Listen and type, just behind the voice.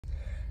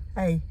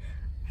Hey,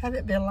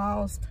 haven't been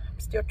lost. I'm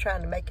still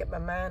trying to make up my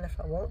mind if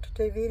I want to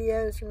do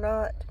videos or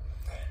not.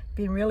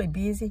 Been really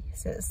busy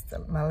since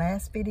my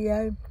last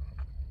video.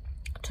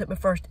 Took my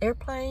first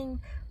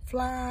airplane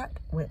flight,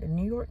 went to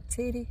New York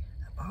City,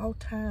 of all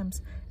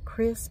times,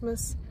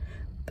 Christmas.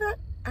 But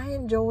I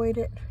enjoyed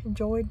it,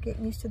 enjoyed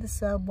getting used to the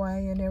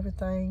subway and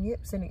everything.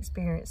 It was an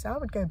experience. I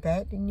would go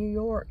back to New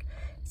York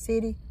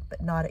City,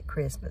 but not at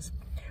Christmas.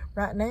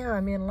 Right now,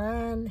 I'm in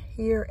line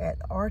here at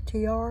the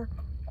RTR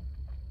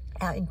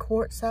out in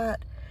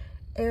Quartzsite,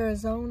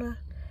 Arizona.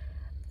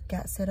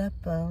 Got set up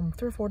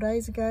 3 or 4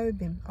 days ago.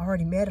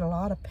 Already met a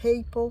lot of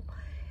people,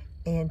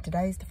 and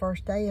today's the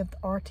first day of the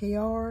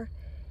RTR.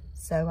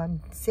 So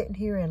I'm sitting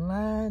here in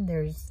line.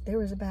 There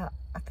was about,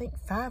 I think,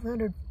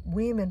 500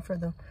 women for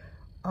the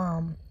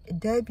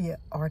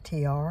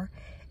WRTR,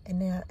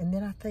 and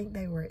then I think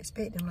they were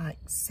expecting like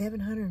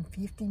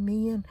 750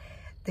 men.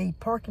 The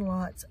parking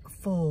lot's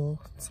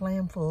full,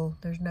 slam full.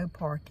 There's no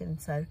parking,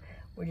 so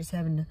we're just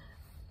having to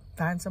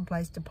find some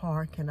place to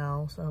park and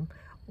all. So I'm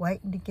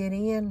waiting to get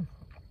in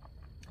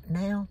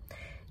now.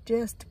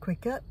 Just a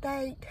quick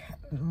update.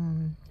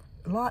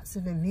 Lots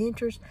of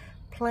adventures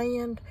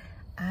planned.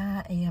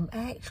 I am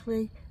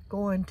actually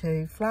going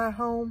to fly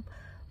home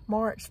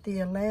March the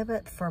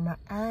 11th for my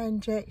eye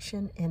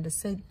injection and to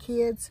see the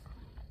kids,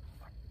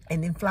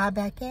 and then fly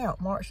back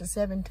out March the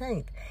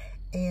 17th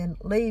and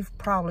leave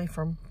probably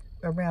from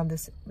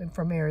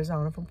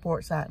Arizona, from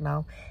Quartzsite and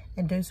all,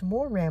 and do some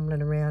more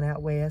rambling around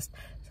out west.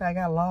 So I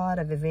got a lot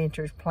of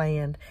adventures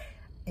planned.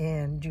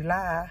 In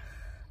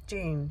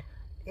June,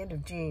 end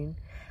of June,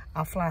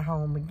 I'll fly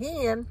home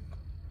again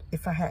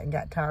if I hadn't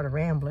got tired of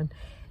rambling,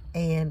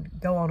 and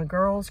go on a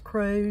girls'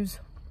 cruise,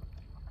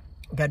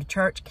 go to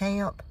church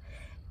camp,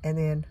 and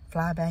then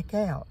fly back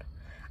out.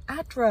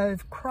 I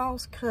drove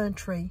cross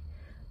country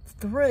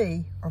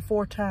 3 or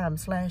 4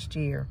 times last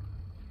year.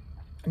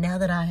 Now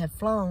that I have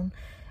flown,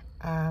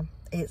 I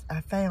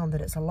found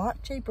that it's a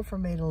lot cheaper for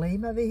me to leave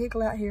my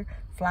vehicle out here,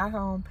 fly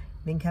home,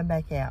 then come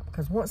back out.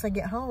 Because once I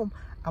get home,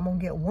 I'm gonna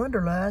get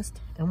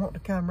wanderlust and want to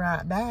come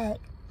right back.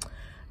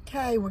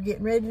 Okay, we're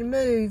getting ready to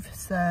move,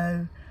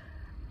 so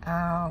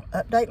I'll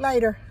update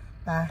later.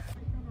 Bye.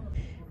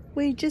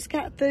 We just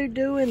got through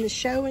doing the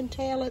show and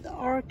tell at the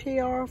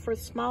RTR for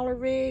smaller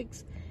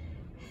rigs.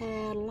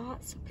 Had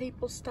lots of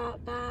people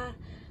stop by.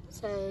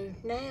 So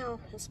now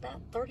it's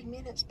about 30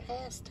 minutes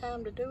past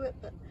time to do it,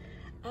 but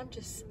I'm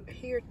just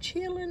here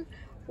chilling,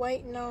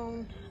 waiting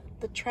on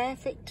the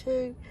traffic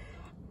to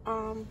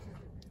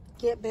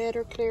get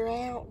better, clear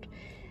out,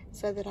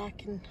 so that I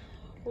can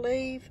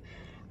leave.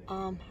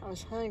 I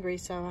was hungry,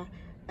 so I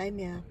made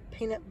me a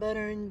peanut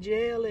butter and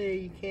jelly.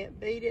 You can't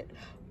beat it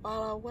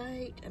while I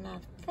wait, and I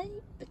think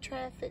the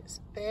traffic's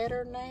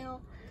better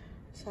now,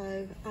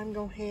 so I'm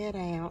gonna head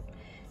out.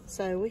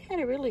 So we had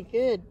a really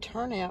good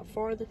turnout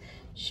for the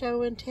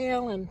show and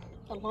tell, and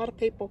a lot of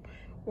people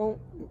want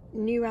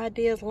new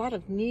ideas, a lot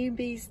of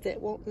newbies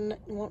that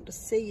want to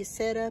see you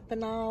set up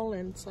and all,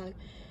 and so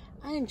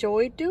I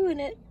enjoyed doing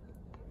it.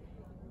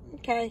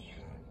 Okay,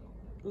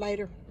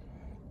 later.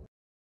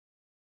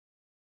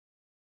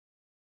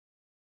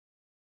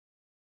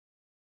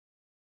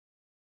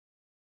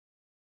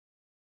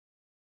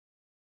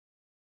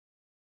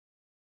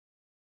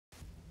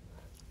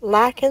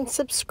 Like and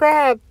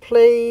subscribe,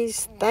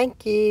 please.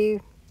 Thank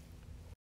you.